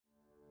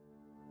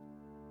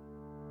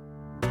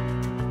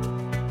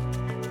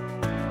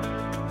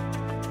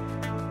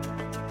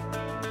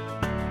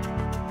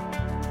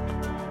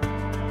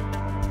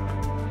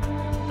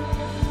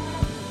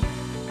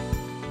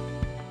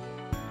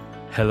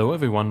Hello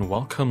everyone,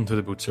 welcome to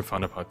the Bootstrap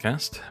Founder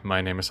Podcast. My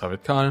name is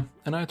Havid Kal,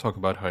 and I talk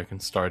about how you can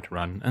start,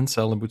 run, and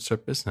sell a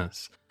Bootstrap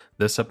business.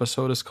 This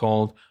episode is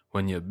called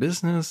When Your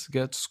Business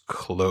Gets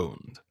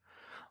Cloned.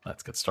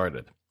 Let's get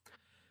started.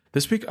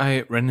 This week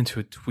I ran into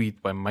a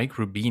tweet by Mike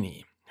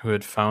Rubini, who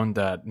had found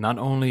that not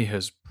only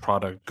his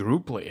product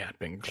Grouply had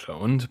been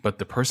cloned, but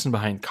the person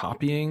behind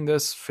copying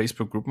this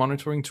Facebook group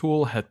monitoring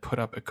tool had put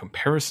up a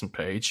comparison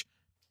page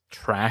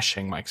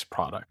trashing Mike's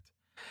product.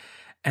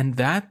 And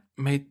that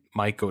made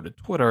Mike go to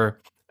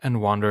Twitter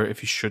and wonder if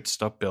he should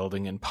stop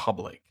building in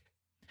public.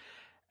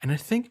 And I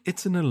think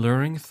it's an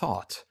alluring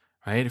thought,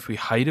 right? If we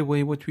hide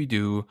away what we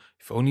do,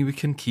 if only we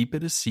can keep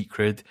it a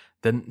secret,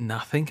 then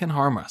nothing can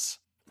harm us.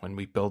 When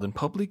we build in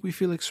public, we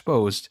feel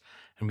exposed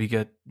and we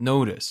get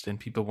noticed and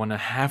people want to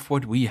have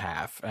what we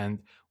have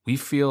and we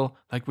feel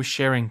like we're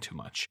sharing too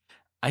much.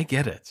 I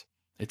get it.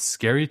 It's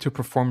scary to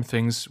perform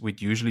things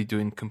we'd usually do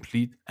in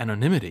complete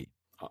anonymity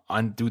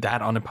and do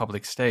that on a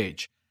public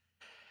stage.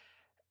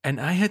 And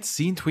I had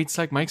seen tweets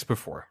like Mike's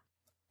before.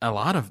 A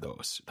lot of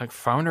those, like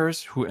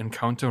founders who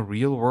encounter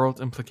real-world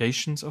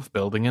implications of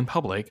building in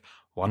public,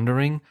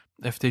 wondering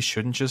if they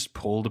shouldn't just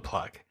pull the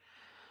plug.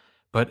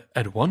 But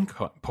at one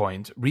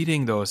point,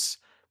 reading those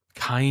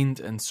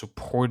kind and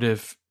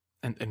supportive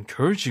and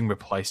encouraging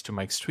replies to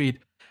Mike's tweet,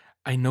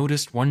 I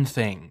noticed one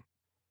thing.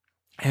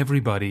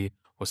 Everybody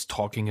was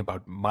talking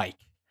about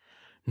Mike.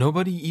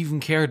 Nobody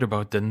even cared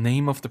about the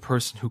name of the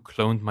person who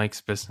cloned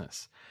Mike's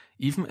business.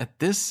 Even at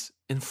this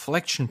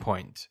inflection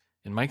point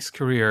in Mike's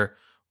career,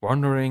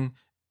 wondering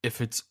if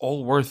it's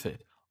all worth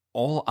it,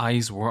 all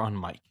eyes were on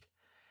Mike.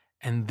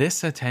 And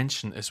this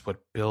attention is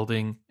what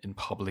building in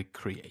public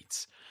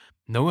creates.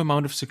 No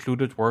amount of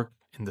secluded work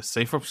in the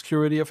safe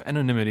obscurity of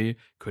anonymity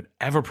could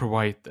ever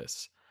provide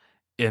this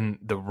in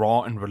the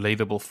raw and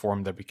relatable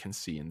form that we can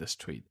see in this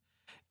tweet.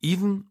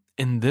 Even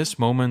in this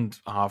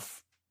moment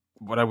of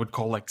what I would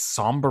call like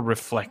somber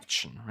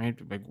reflection, right?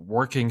 Like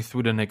working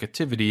through the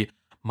negativity,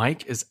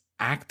 Mike is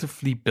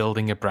actively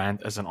building a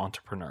brand as an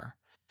entrepreneur.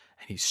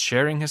 And he's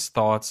sharing his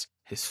thoughts,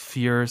 his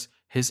fears,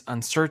 his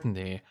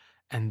uncertainty.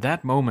 And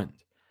that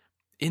moment,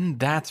 in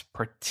that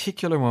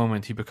particular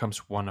moment, he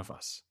becomes one of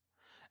us.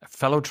 A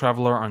fellow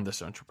traveler on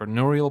this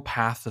entrepreneurial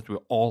path that we're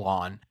all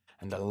on,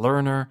 and a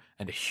learner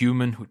and a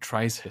human who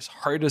tries his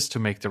hardest to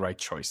make the right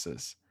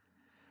choices.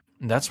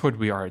 And that's what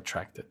we are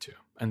attracted to.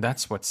 And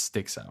that's what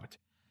sticks out.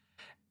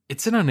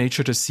 It's in our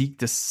nature to seek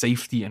the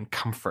safety and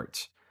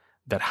comfort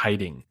that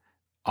hiding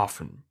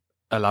often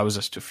allows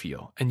us to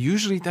feel. And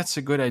usually that's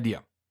a good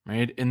idea,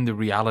 right? In the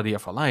reality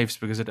of our lives,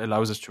 because it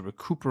allows us to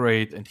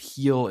recuperate and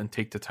heal and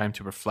take the time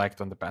to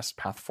reflect on the best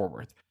path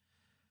forward.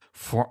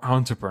 For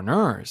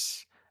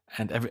entrepreneurs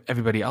and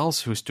everybody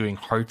else who's doing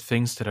hard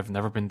things that have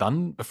never been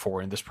done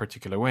before in this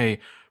particular way,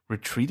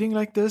 retreating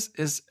like this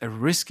is a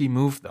risky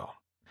move though.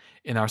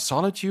 In our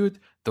solitude,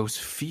 those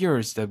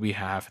fears that we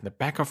have in the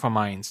back of our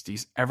minds,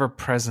 these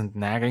ever-present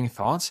nagging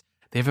thoughts,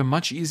 they have a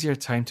much easier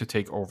time to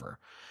take over.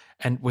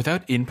 And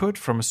without input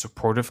from a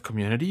supportive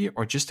community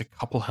or just a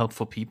couple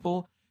helpful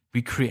people,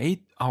 we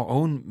create our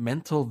own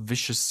mental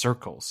vicious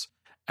circles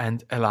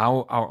and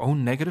allow our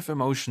own negative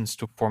emotions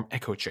to form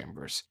echo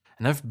chambers.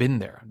 And I've been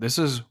there. This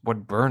is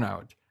what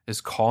burnout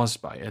is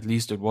caused by, at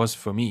least it was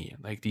for me.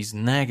 Like these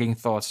nagging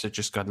thoughts that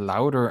just got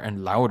louder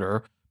and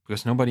louder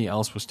because nobody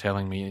else was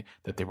telling me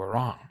that they were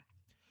wrong.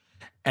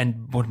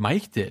 And what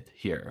Mike did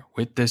here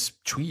with this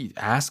tweet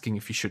asking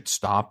if he should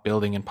stop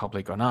building in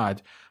public or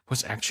not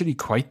was actually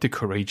quite the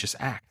courageous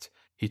act.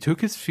 He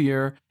took his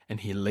fear and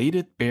he laid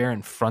it bare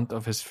in front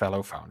of his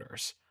fellow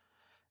founders.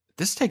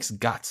 This takes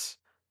guts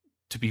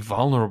to be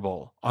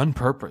vulnerable on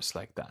purpose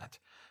like that.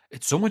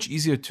 It's so much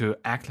easier to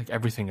act like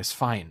everything is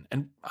fine.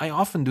 And I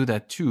often do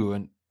that too,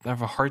 and I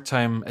have a hard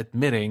time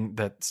admitting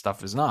that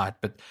stuff is not.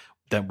 But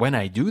that when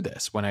I do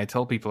this, when I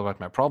tell people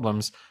about my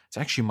problems, it's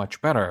actually much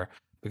better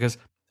because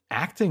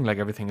acting like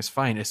everything is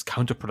fine is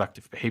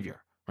counterproductive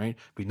behavior, right?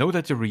 We know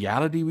that the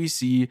reality we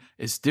see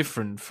is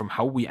different from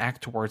how we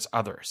act towards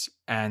others.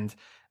 And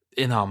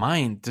in our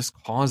mind, this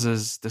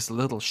causes this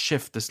little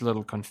shift, this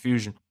little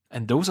confusion.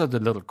 And those are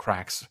the little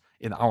cracks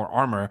in our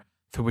armor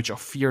through which our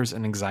fears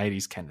and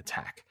anxieties can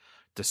attack.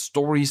 The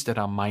stories that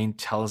our mind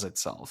tells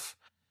itself.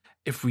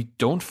 If we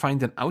don't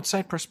find an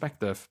outside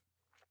perspective,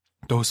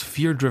 those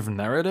fear-driven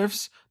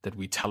narratives that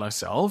we tell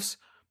ourselves,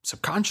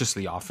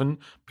 subconsciously often,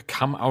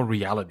 become our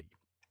reality.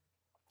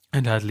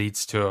 And that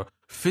leads to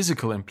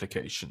physical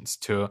implications,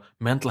 to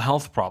mental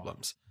health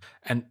problems,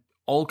 and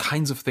all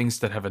kinds of things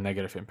that have a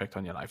negative impact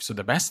on your life. So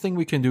the best thing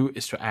we can do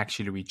is to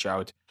actually reach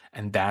out,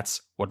 and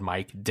that's what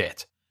Mike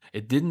did.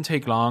 It didn't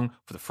take long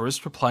for the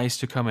first replies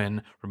to come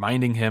in,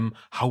 reminding him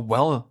how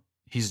well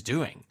he's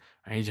doing,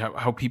 right?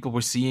 How people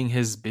were seeing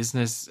his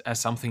business as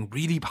something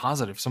really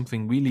positive,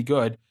 something really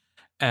good.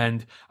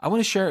 And I want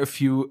to share a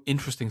few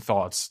interesting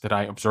thoughts that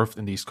I observed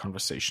in these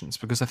conversations,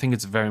 because I think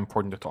it's very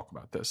important to talk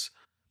about this.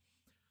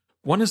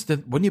 One is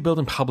that when you build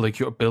in public,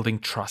 you're building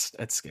trust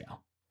at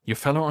scale. Your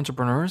fellow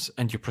entrepreneurs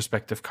and your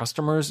prospective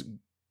customers,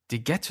 they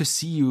get to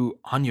see you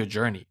on your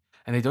journey.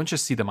 And they don't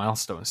just see the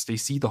milestones, they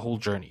see the whole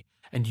journey.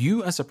 And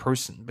you as a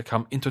person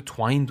become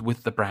intertwined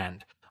with the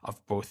brand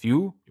of both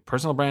you, your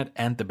personal brand,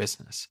 and the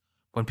business.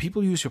 When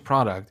people use your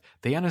product,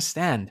 they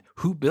understand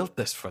who built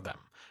this for them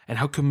and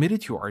how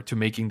committed you are to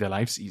making their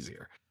lives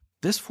easier.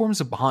 This forms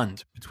a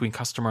bond between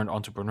customer and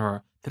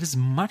entrepreneur that is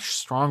much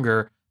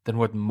stronger than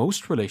what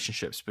most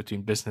relationships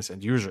between business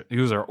and user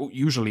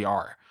usually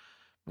are.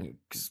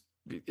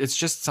 It's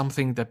just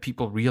something that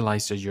people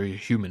realize that you're a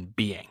human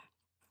being,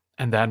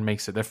 and that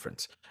makes a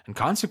difference. And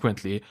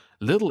consequently,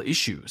 little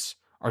issues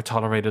are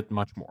tolerated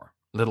much more.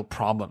 Little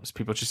problems,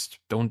 people just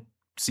don't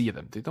see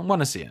them. They don't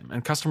want to see them.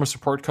 And customer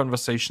support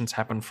conversations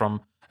happen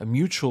from a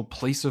mutual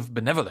place of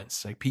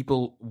benevolence. Like,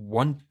 people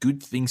want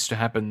good things to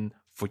happen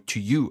to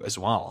you as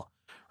well,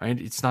 right?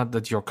 It's not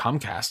that you're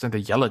Comcast and they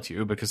yell at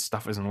you because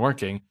stuff isn't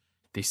working.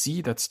 They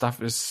see that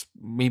stuff is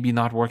maybe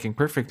not working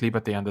perfectly,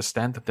 but they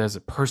understand that there's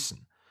a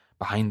person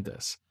behind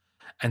this.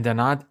 And they're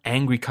not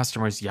angry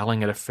customers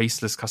yelling at a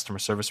faceless customer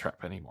service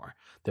rep anymore.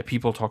 They're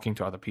people talking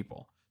to other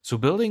people. So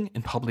building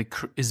in public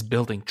is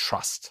building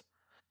trust.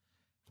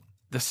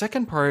 The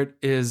second part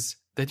is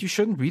that you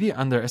shouldn't really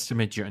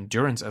underestimate your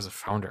endurance as a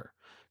founder.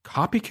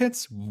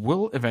 Copycats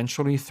will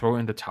eventually throw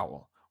in the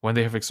towel when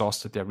they have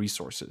exhausted their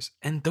resources.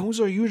 And those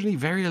are usually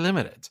very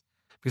limited.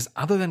 Because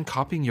other than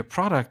copying your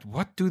product,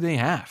 what do they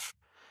have?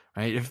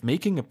 Right? If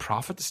making a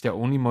profit is their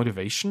only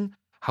motivation,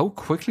 how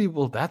quickly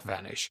will that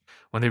vanish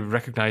when they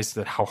recognize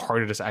that how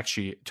hard it is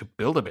actually to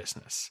build a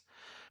business?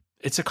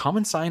 It's a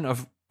common sign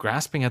of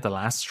grasping at the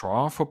last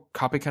straw for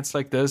copycats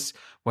like this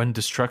when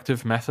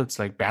destructive methods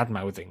like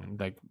bad-mouthing,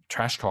 like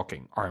trash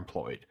talking, are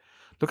employed.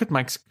 Look at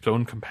Mike's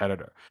clone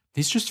competitor.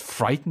 He's just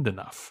frightened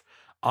enough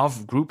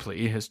of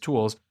Grouply, his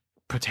tool's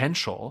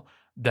potential,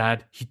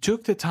 that he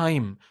took the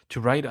time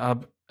to write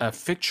up a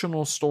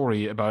fictional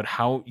story about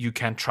how you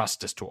can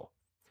trust this tool.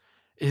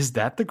 Is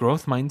that the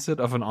growth mindset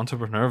of an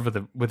entrepreneur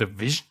with a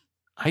vision?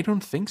 I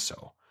don't think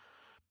so.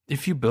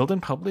 If you build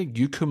in public,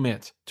 you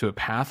commit to a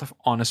path of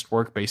honest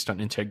work based on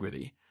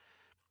integrity.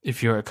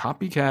 If you're a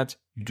copycat,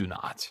 you do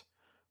not.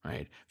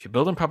 Right? If you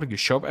build in public, you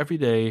show up every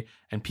day,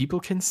 and people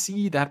can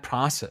see that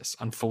process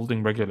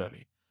unfolding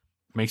regularly.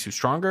 It makes you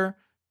stronger,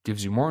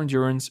 gives you more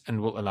endurance,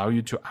 and will allow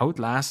you to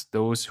outlast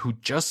those who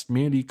just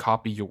merely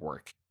copy your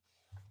work.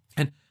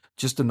 And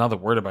just another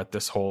word about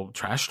this whole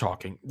trash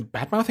talking.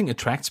 Bad-mouthing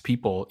attracts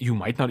people you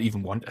might not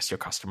even want as your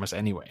customers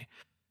anyway.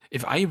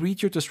 If I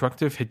read your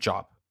disruptive hit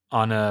job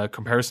on a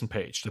comparison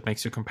page that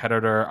makes your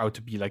competitor out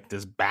to be like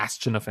this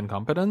bastion of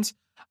incompetence,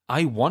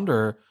 I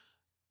wonder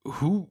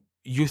who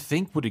you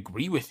think would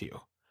agree with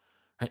you.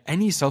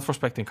 Any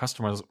self-respecting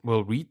customers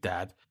will read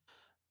that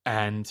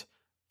and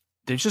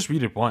they just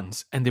read it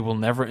once and they will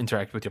never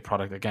interact with your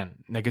product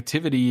again.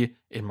 Negativity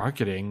in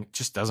marketing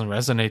just doesn't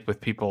resonate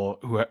with people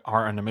who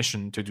are on a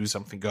mission to do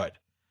something good.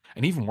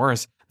 And even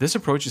worse, this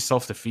approach is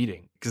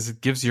self-defeating because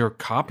it gives your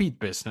copied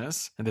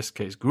business, in this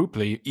case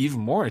Grouply, even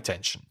more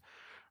attention,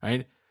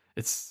 right?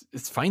 It's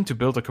fine to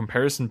build a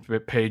comparison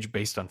page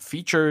based on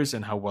features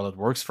and how well it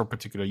works for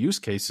particular use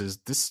cases.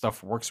 This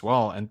stuff works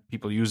well and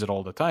people use it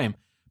all the time.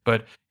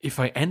 But if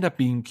I end up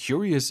being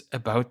curious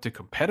about the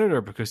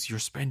competitor because you're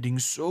spending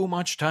so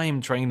much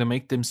time trying to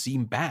make them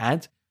seem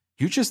bad,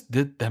 you just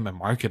did them a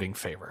marketing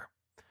favor.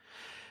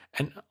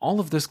 And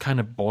all of this kind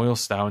of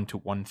boils down to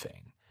one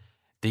thing.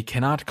 They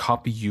cannot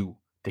copy you.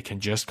 They can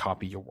just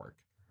copy your work.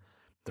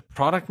 The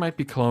product might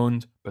be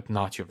cloned, but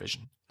not your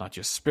vision, not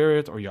your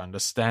spirit or your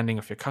understanding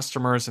of your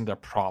customers and their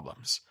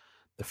problems.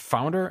 The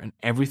founder and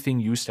everything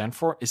you stand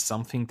for is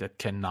something that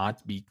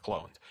cannot be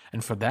cloned.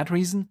 And for that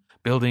reason,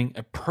 building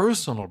a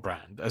personal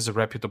brand as a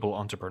reputable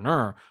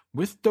entrepreneur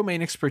with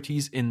domain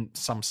expertise in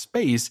some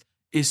space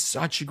is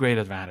such a great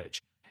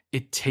advantage.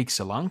 It takes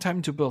a long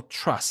time to build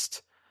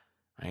trust,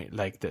 right,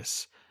 like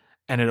this.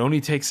 And it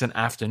only takes an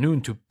afternoon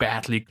to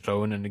badly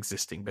clone an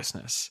existing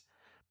business.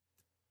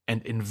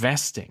 And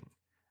investing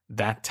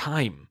that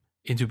time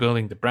into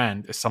building the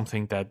brand is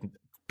something that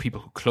people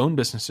who clone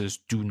businesses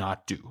do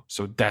not do.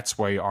 So that's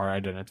why you are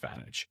at an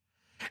advantage.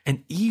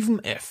 And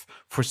even if,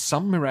 for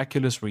some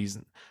miraculous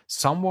reason,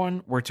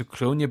 someone were to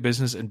clone your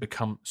business and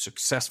become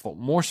successful,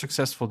 more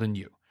successful than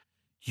you,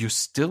 you're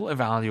still a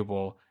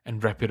valuable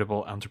and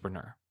reputable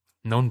entrepreneur,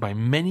 known by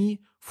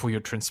many for your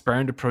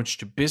transparent approach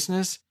to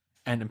business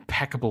and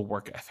impeccable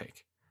work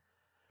ethic.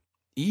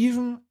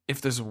 Even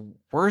if this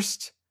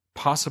worst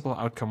possible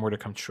outcome were to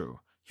come true,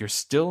 you're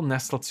still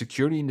nestled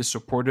securely in the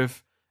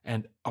supportive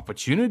and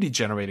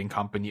opportunity-generating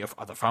company of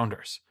other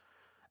founders.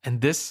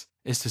 And this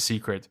is the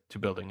secret to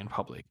building in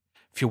public.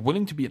 If you're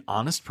willing to be an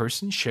honest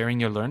person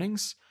sharing your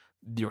learnings,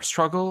 your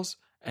struggles,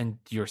 and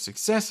your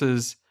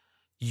successes,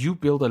 you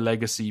build a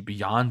legacy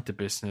beyond the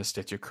business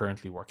that you're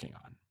currently working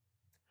on.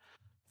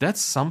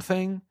 That's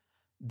something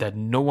that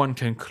no one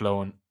can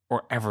clone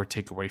or ever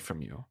take away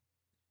from you.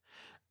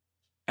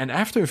 And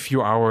after a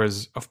few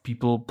hours of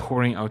people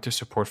pouring out their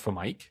support for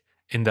Mike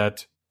in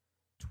that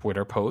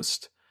Twitter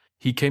post,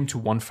 he came to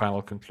one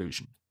final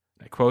conclusion.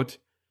 I quote,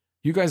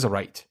 "You guys are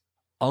right.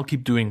 I'll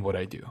keep doing what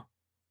I do."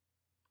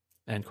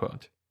 End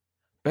quote.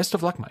 Best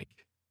of luck,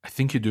 Mike. I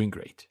think you're doing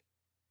great.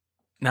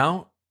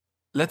 Now,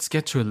 let's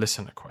get to a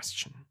listener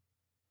question.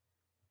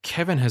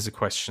 Kevin has a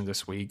question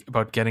this week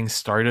about getting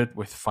started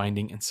with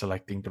finding and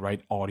selecting the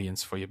right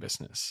audience for your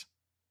business.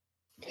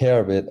 Hey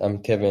Arvid,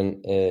 I'm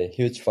Kevin, a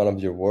huge fan of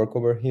your work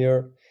over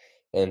here,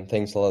 and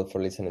thanks a lot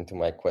for listening to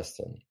my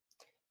question.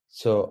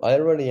 So I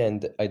already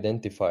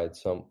identified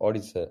some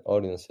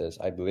audiences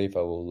I believe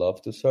I would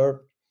love to serve,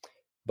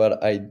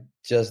 but I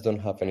just don't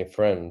have any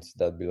friends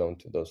that belong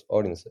to those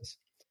audiences.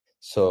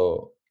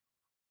 So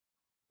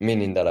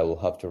meaning that I will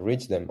have to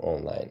reach them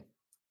online.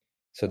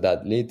 So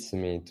that leads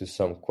me to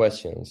some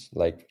questions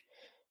like,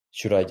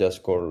 should I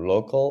just go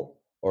local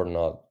or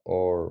not?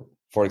 Or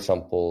for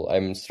example,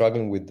 I'm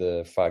struggling with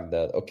the fact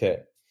that,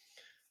 okay,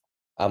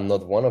 I'm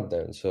not one of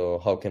them, so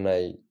how can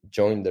I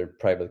join their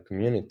private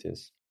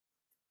communities?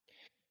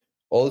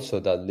 Also,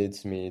 that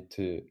leads me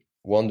to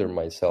wonder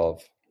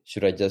myself,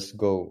 should I just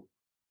go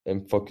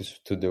and focus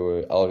to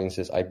the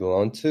audiences I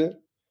belong to?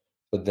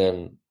 But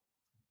then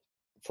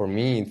for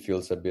me, it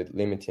feels a bit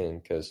limiting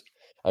because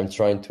I'm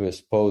trying to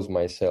expose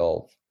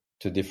myself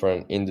to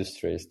different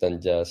industries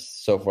than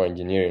just software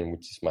engineering,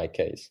 which is my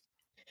case.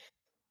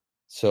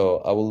 So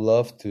I would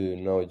love to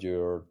know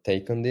your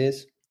take on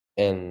this.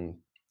 And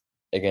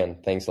again,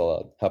 thanks a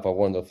lot. Have a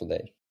wonderful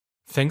day.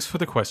 Thanks for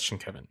the question,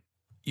 Kevin.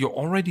 You're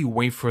already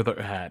way further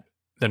ahead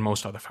than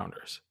most other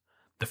founders.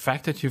 The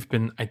fact that you've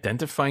been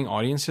identifying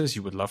audiences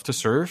you would love to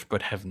serve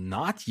but have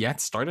not yet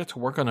started to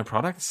work on a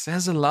product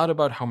says a lot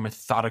about how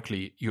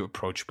methodically you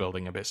approach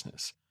building a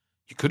business.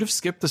 You could have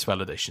skipped this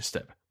validation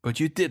step, but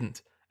you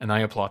didn't, and I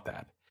applaud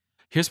that.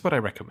 Here's what I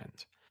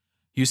recommend.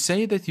 You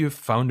say that you've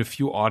found a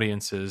few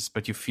audiences,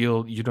 but you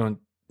feel you don't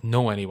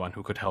know anyone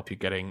who could help you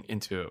getting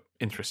into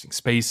interesting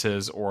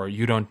spaces, or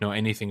you don't know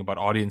anything about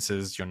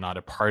audiences you're not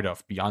a part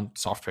of beyond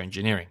software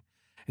engineering.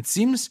 It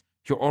seems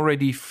you're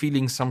already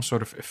feeling some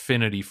sort of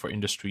affinity for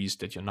industries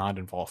that you're not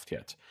involved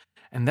yet.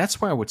 And that's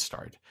where I would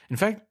start. In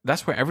fact,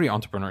 that's where every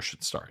entrepreneur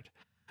should start.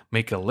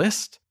 Make a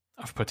list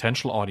of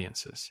potential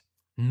audiences,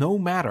 no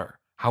matter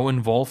how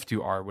involved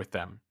you are with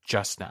them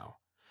just now.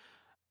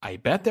 I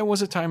bet there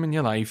was a time in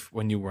your life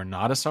when you were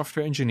not a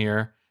software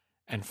engineer,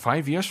 and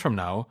 5 years from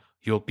now,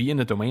 you'll be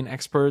a domain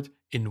expert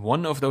in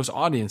one of those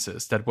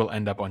audiences that will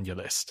end up on your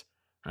list,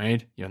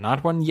 right? You're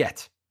not one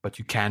yet, but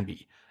you can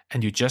be,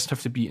 and you just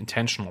have to be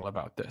intentional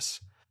about this.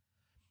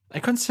 I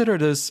consider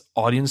this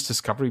audience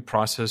discovery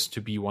process to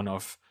be one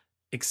of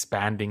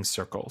expanding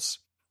circles.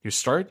 You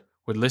start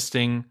with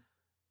listing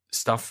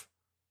stuff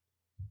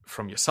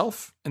from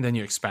yourself, and then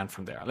you expand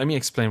from there. Let me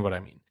explain what I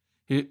mean.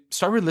 You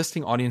start with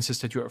listing audiences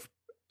that you're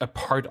a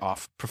part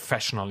of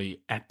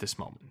professionally at this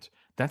moment.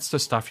 That's the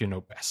stuff you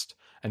know best.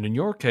 And in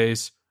your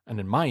case, and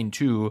in mine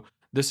too,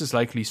 this is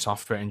likely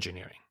software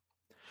engineering.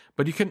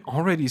 But you can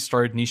already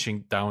start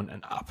niching down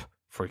and up.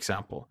 For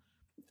example,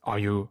 are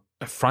you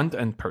a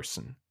front-end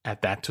person?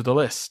 Add that to the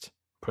list.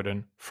 Put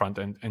in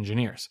front-end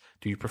engineers.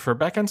 Do you prefer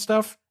back-end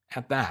stuff?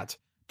 Add that.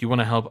 Do you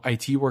want to help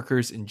IT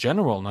workers in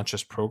general, not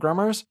just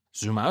programmers?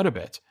 Zoom out a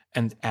bit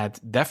and add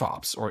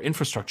DevOps or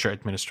infrastructure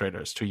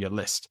administrators to your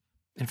list.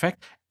 In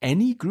fact,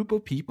 any group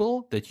of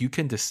people that you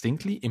can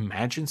distinctly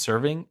imagine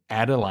serving,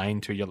 add a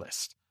line to your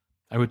list.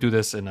 I would do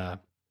this in a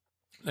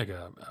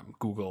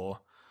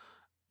Google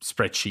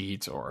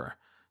spreadsheet, or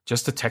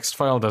just a text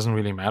file, doesn't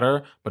really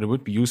matter, but it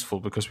would be useful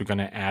because we're going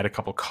to add a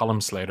couple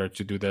columns later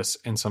to do this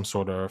in some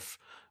sort of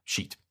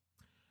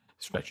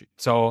spreadsheet.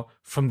 So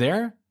from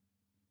there,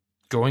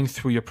 going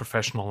through your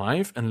professional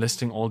life and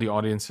listing all the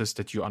audiences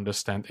that you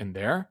understand in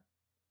there,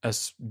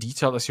 as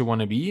detailed as you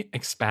want to be,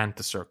 expand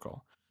the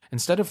circle.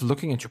 Instead of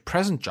looking at your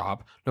present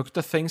job, look at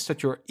the things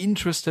that you're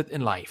interested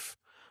in life.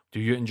 Do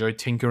you enjoy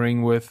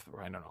tinkering with,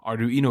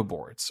 Arduino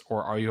boards?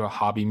 Or are you a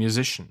hobby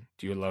musician?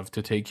 Do you love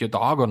to take your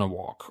dog on a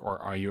walk? Or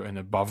are you an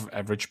above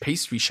average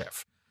pastry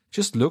chef?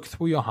 Just look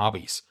through your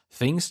hobbies,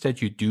 things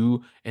that you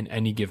do in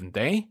any given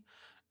day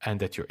and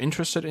that you're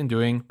interested in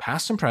doing,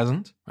 past and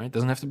present, right? It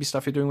doesn't have to be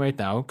stuff you're doing right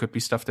now. It could be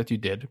stuff that you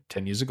did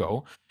 10 years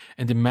ago.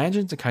 And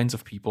imagine the kinds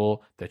of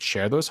people that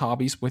share those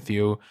hobbies with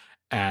you.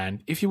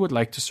 And if you would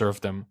like to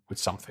serve them with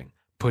something,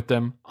 put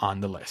them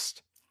on the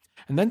list.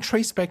 And then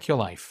trace back your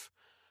life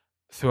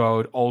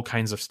throughout all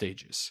kinds of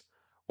stages.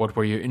 What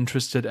were you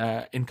interested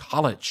in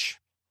college,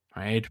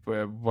 right?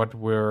 What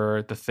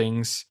were the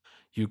things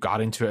you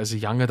got into as a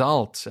young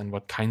adult, and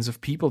what kinds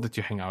of people did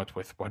you hang out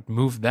with? What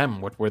moved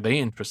them? What were they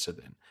interested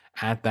in?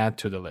 Add that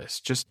to the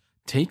list. Just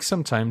take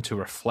some time to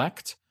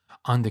reflect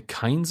on the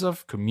kinds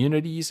of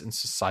communities and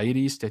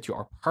societies that you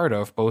are part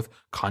of, both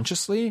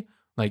consciously,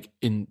 like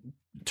in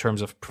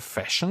terms of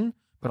profession,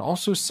 but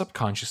also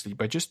subconsciously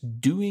by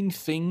just doing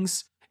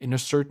things in a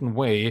certain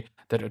way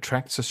that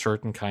attracts a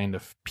certain kind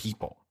of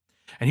people.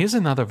 And here's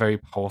another very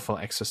powerful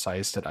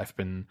exercise that I've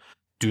been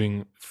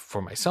doing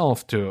for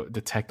myself to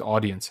detect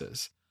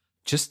audiences.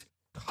 Just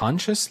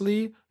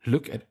consciously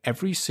look at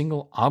every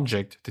single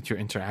object that you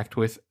interact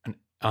with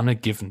on a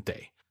given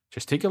day.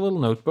 Just take a little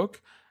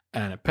notebook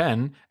and a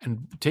pen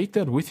and take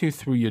that with you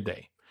through your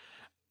day.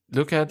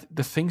 look at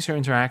the things you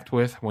interact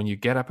with when you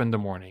get up in the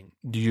morning.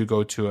 Do you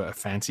go to a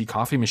fancy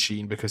coffee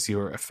machine because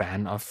you're a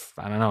fan of,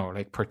 I don't know,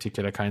 like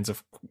particular kinds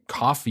of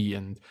coffee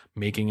and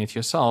making it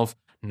yourself?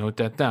 Note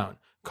that down.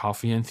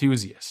 Coffee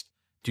enthusiast.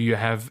 Do you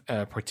have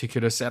a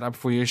particular setup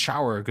for your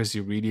shower because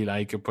you really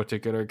like a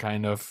particular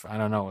kind of, I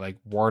don't know, like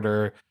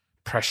water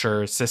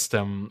pressure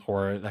system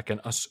or like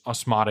an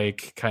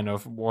osmotic kind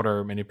of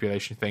water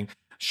manipulation thing?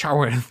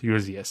 Shower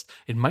enthusiast.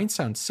 It might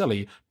sound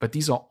silly, but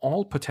these are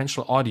all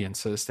potential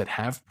audiences that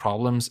have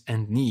problems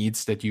and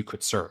needs that you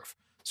could serve.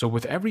 So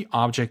with every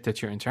object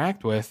that you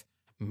interact with,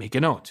 make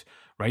a note.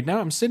 Right now,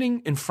 I'm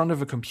sitting in front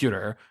of a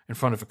computer, in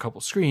front of a couple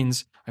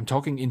screens. I'm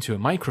talking into a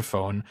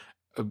microphone,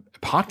 a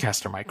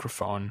podcaster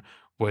microphone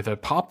with a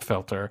pop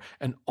filter,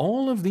 and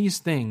all of these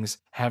things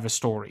have a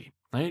story.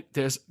 Right?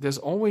 There's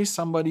always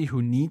somebody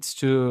who needs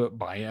to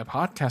buy a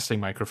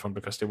podcasting microphone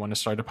because they want to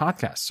start a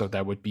podcast. So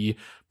that would be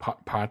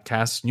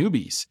podcast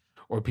newbies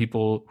or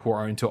people who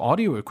are into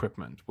audio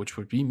equipment, which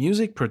would be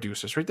music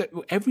producers, right? That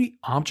every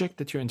object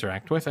that you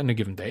interact with on a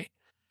given day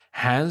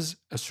has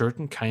a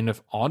certain kind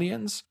of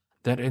audience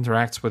that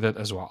interacts with it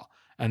as well.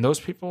 And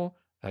those people,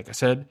 like I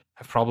said,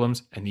 have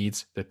problems and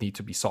needs that need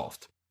to be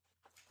solved.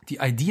 The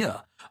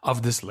idea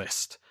of this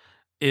list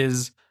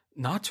is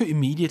not to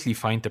immediately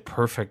find the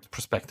perfect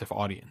prospective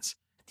audience.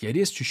 The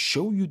idea is to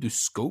show you the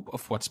scope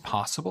of what's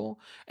possible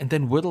and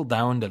then whittle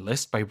down the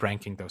list by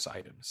ranking those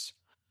items.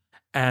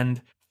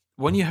 And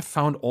when you have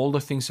found all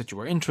the things that you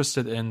were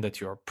interested in,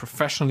 that you're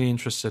professionally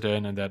interested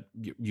in, and that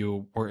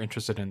you were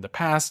interested in the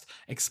past,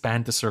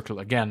 expand the circle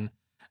again.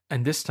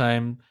 And this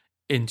time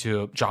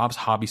into jobs,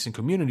 hobbies, and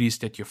communities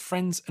that your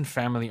friends and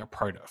family are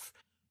part of.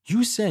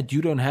 You said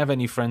you don't have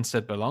any friends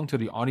that belong to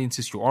the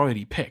audiences you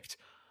already picked.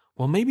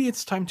 Well, maybe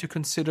it's time to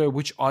consider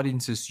which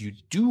audiences you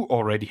do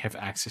already have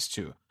access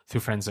to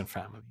through friends and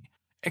family.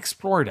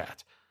 Explore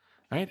that,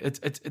 right?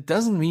 It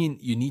doesn't mean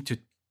you need to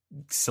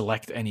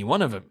select any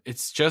one of them.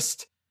 It's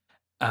just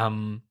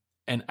an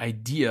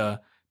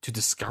idea to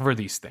discover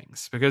these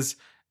things. Because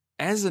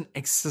as an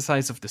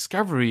exercise of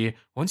discovery,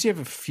 once you have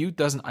a few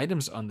dozen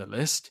items on the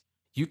list,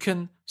 you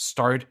can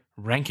start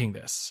ranking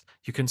this.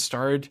 You can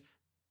start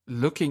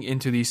looking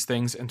into these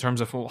things in terms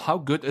of, well, how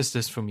good is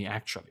this for me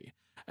actually?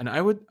 And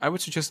I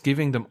would suggest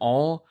giving them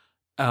all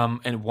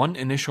and one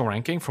initial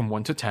ranking from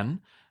 1 to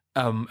 10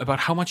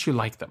 about how much you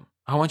like them,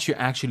 how much you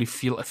actually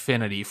feel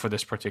affinity for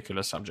this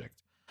particular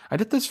subject. I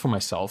did this for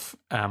myself,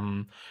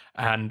 and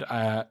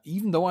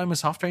even though I'm a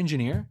software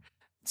engineer,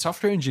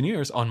 software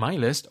engineers on my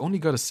list only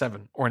got a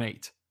 7 or an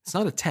 8. It's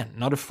not a 10,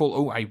 not a full,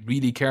 oh, I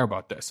really care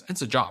about this.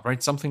 It's a job,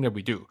 right? Something that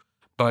we do.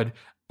 But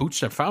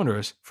Bootstrap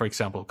founders, for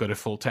example, got a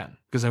full 10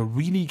 because I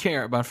really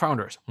care about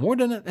founders more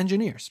than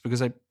engineers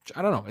because I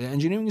don't know,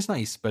 engineering is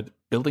nice, but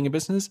building a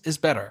business is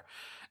better.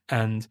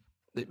 And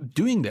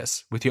doing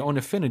this with your own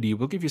affinity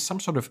will give you some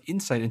sort of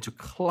insight into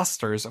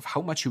clusters of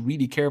how much you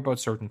really care about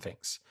certain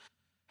things.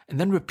 And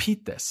then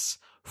repeat this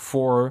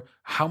for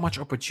how much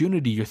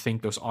opportunity you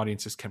think those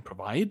audiences can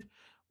provide,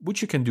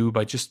 which you can do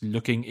by just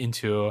looking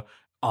into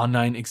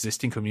online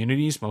existing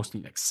communities, mostly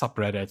like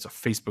subreddits or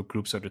Facebook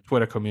groups or the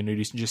Twitter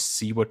communities, and just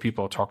see what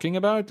people are talking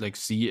about. Like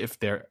see if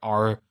there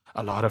are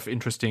a lot of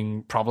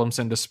interesting problems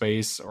in the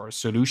space or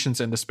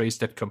solutions in the space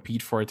that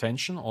compete for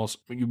attention. Also,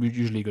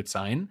 usually a good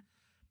sign.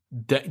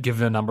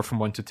 Give a number from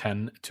 1 to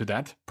 10 to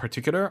that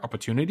particular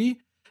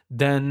opportunity.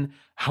 Then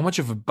how much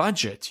of a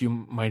budget you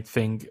might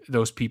think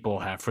those people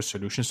have for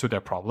solutions to their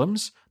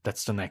problems.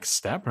 That's the next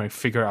step, right?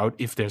 Figure out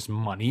if there's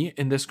money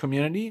in this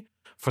community.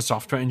 For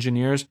software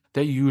engineers,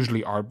 there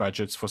usually are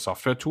budgets for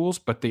software tools,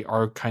 but they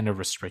are kind of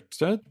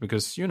restricted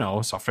because,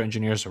 software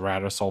engineers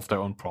rather solve their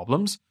own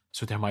problems.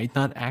 So there might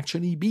not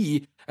actually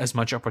be as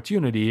much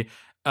opportunity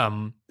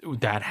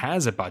that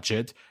has a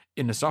budget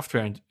in the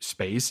software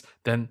space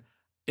than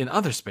in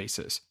other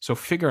spaces. So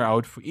figure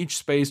out for each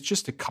space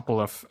just a couple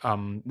of,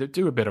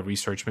 do a bit of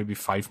research, maybe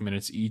 5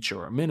 minutes each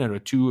or a minute or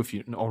 2 if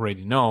you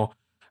already know,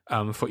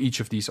 for each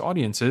of these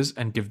audiences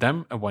and give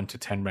them a 1 to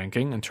 10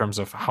 ranking in terms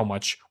of how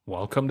much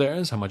welcome there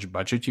is, how much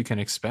budget you can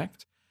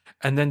expect.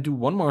 And then do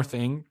one more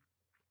thing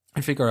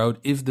and figure out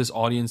if this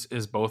audience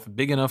is both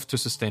big enough to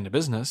sustain the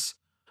business,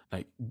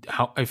 like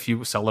how if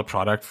you sell a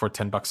product for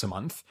 $10 a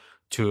month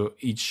to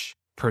each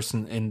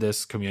person in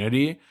this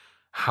community,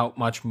 how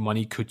much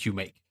money could you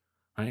make?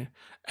 Right?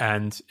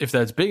 And if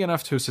that's big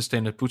enough to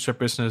sustain a Bootstrap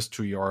business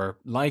to your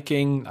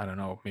liking, I don't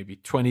know, maybe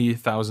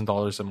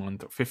 $20,000 a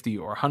month or 50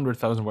 or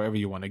 100,000, wherever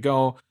you want to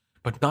go,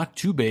 but not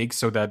too big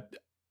so that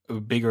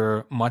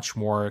bigger, much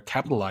more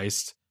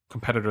capitalized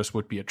competitors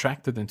would be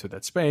attracted into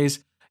that space,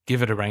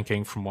 give it a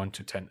ranking from 1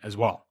 to 10 as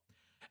well.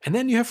 And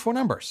then you have 4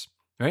 numbers,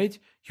 right?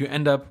 You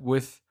end up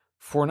with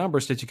 4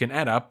 numbers that you can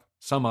add up,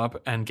 sum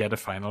up, and get a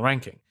final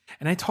ranking.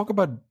 And I talk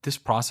about this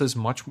process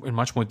in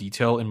much more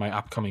detail in my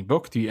upcoming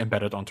book, The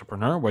Embedded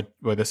Entrepreneur,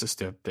 where this is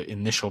the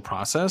initial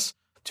process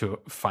to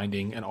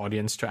finding an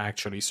audience to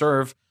actually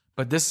serve.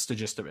 But this is the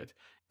gist of it.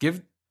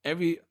 Give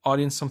every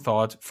audience some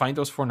thought, find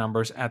those 4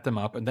 numbers, add them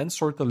up, and then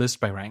sort the list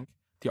by rank.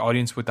 The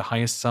audience with the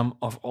highest sum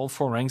of all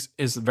 4 ranks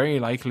is very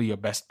likely your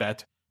best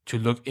bet to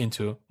look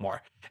into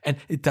more. And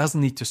it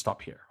doesn't need to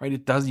stop here, right?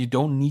 You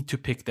don't need to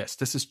pick this.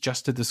 This is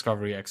just a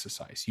discovery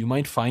exercise. You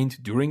might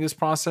find during this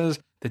process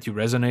that you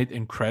resonate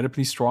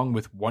incredibly strong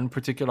with one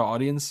particular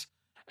audience.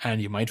 And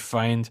you might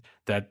find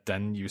that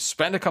then you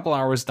spend a couple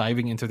hours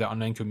diving into the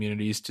online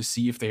communities to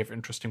see if they have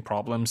interesting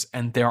problems.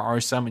 And there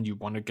are some and you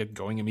want to get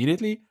going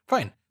immediately.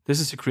 Fine. This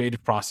is a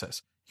creative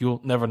process.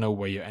 You'll never know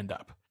where you end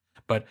up.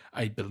 But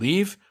I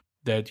believe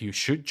that you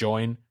should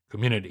join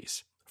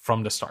communities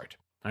from the start,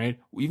 right?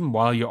 Even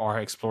while you are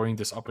exploring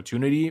this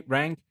opportunity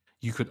rank,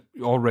 you could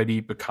already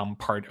become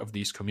part of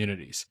these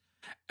communities.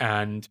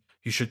 And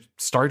you should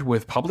start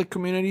with public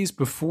communities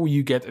before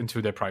you get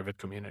into the private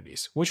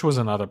communities, which was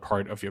another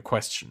part of your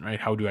question, right?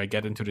 How do I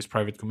get into these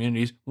private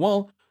communities?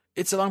 Well,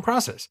 it's a long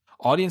process.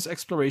 Audience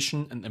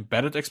exploration and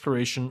embedded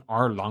exploration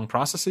are long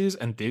processes,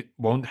 and they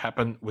won't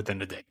happen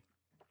within a day.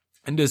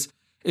 And this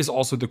is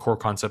also the core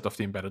concept of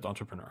the embedded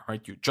entrepreneur,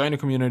 right? You join a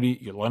community,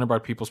 you learn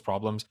about people's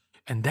problems,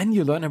 and then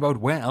you learn about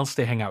where else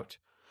they hang out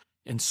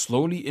and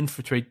slowly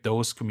infiltrate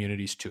those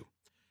communities too.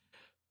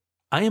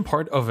 I am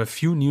part of a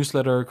few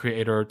newsletter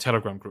creator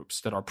Telegram groups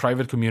that are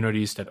private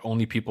communities that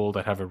only people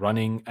that have a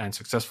running and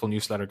successful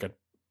newsletter get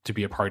to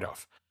be a part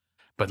of.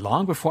 But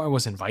long before I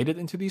was invited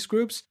into these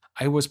groups,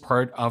 I was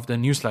part of the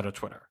newsletter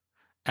Twitter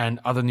and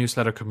other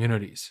newsletter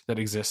communities that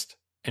exist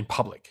in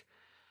public.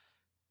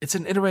 It's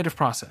an iterative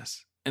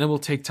process, and it will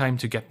take time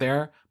to get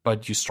there,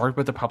 but you start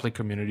with the public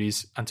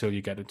communities until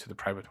you get into the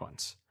private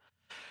ones.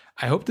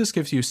 I hope this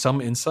gives you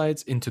some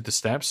insights into the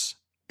steps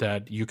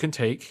that you can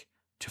take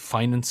to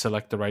find and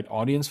select the right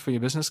audience for your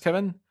business,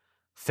 Kevin.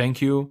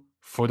 Thank you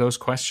for those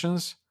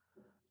questions.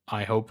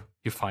 I hope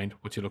you find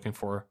what you're looking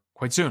for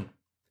quite soon.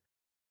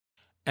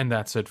 And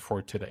that's it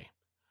for today.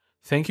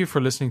 Thank you for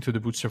listening to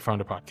the Bootstrap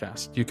Founder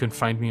Podcast. You can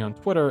find me on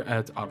Twitter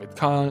at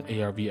ArvidKahl,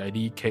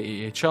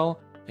 ARVIDKAHL,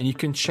 and you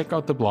can check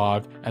out the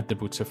blog at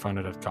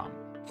thebootstrapfounder.com.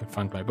 You can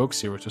find my book,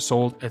 Zero to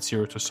Sold, at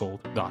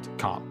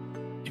zerotosold.com.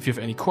 If you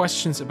have any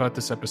questions about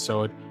this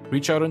episode,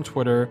 reach out on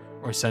Twitter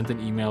or send an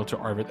email to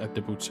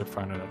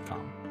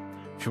arvid@thebootstrapfounder.com.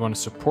 If you want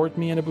to support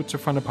me and the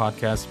Bootstrap Founder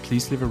Podcast,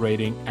 please leave a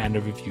rating and a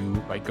review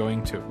by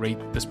going to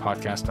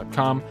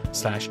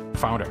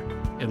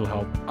ratethispodcast.com/founder. It'll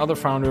help other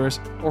founders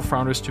or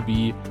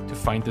founders-to-be to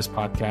find this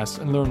podcast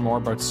and learn more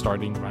about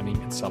starting,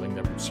 running, and selling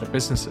their bootstrap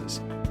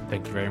businesses.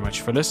 Thank you very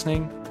much for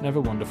listening, and have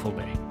a wonderful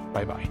day.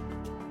 Bye-bye.